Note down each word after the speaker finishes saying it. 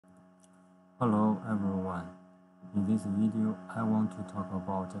everyone. In this video, I want to talk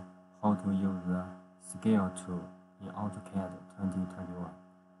about how to use the Scale tool in AutoCAD 2021.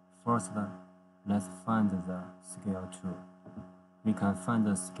 First, let's find the Scale tool. We can find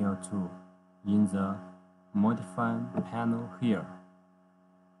the Scale tool in the Modify panel here.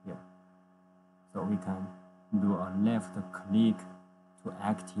 So we can do a left click to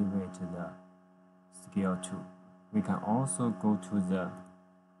activate the Scale tool. We can also go to the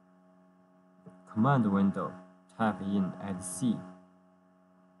command window, type in Add C,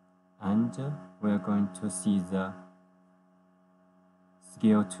 and we are going to see the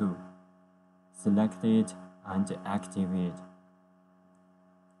Scale tool. Select it and activate.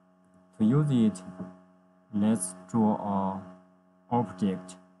 To use it, let's draw an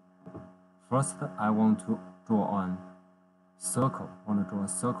object. First, I want to draw a circle.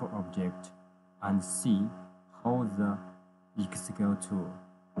 Object and see how the Scale tool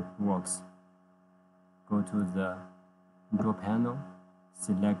works. Go to the Draw panel,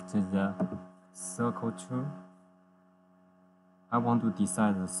 select the Circle tool. I want to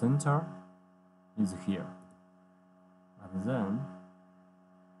decide the center is here. And then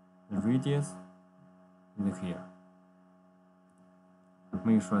the radius is here.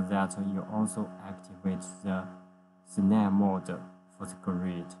 Make sure that you also activate the snap mode for the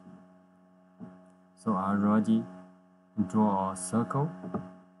grid. So I already draw a circle.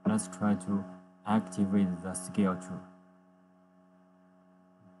 Let's try to activate the Scale tool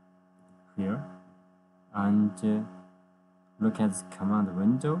here, and look at the command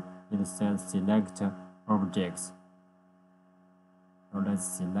window. It says select objects. So let's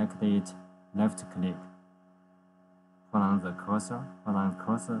select it, left click, put on the cursor,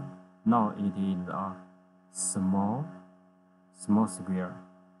 Now it is a small square.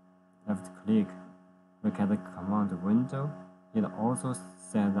 Left click, look at the command window. It also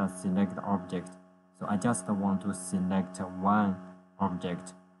says that select object. So I just want to select one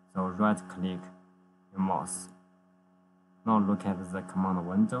object. So right click your mouse. Now look at the command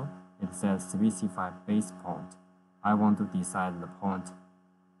window. It says specify base point. I want to decide the point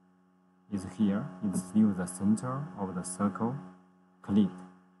is here. It's still the center of the circle. Click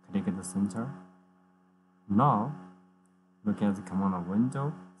the center. Now look at the command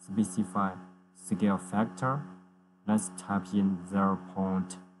window. Specify scale factor. Let's type in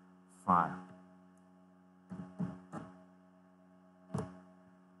 0.5.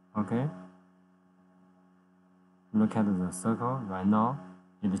 Okay. Look at the circle right now.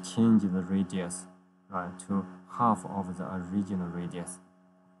 It changed the radius to half of the original radius.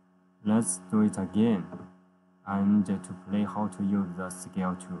 Let's do it again, and to play how to use the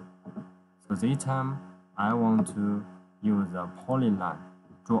Scale tool. So this time I want to use a polyline,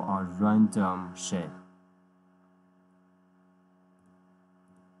 draw a random shape.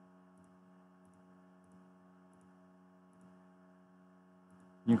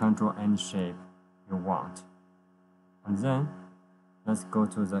 You can draw any shape you want. And then let's go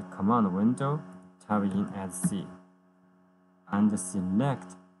to the command window, type in Add C, and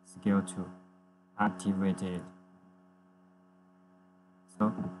select Scale tool, activate it.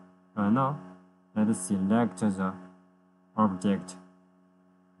 So right now, let's select the object,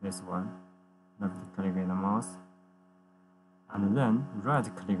 this one, left click the mouse, and then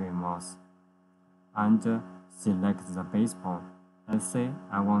right click the mouse, and select the base point. Let's say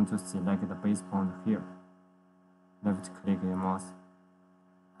I want to select the base point here. Left click your mouse,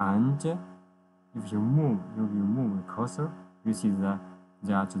 and if you move the cursor, you see that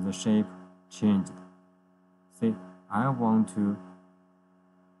the shape changed. See, I want to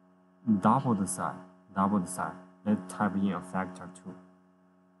double the size. Let's type in a factor 2.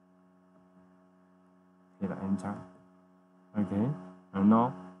 Hit enter. Okay, and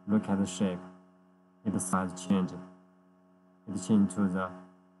now look at the shape. Its size changed. It changed to the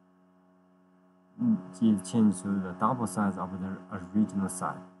double size of the original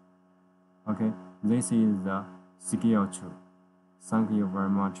size. Okay, this is the Scale tool. Thank you very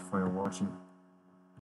much for your watching.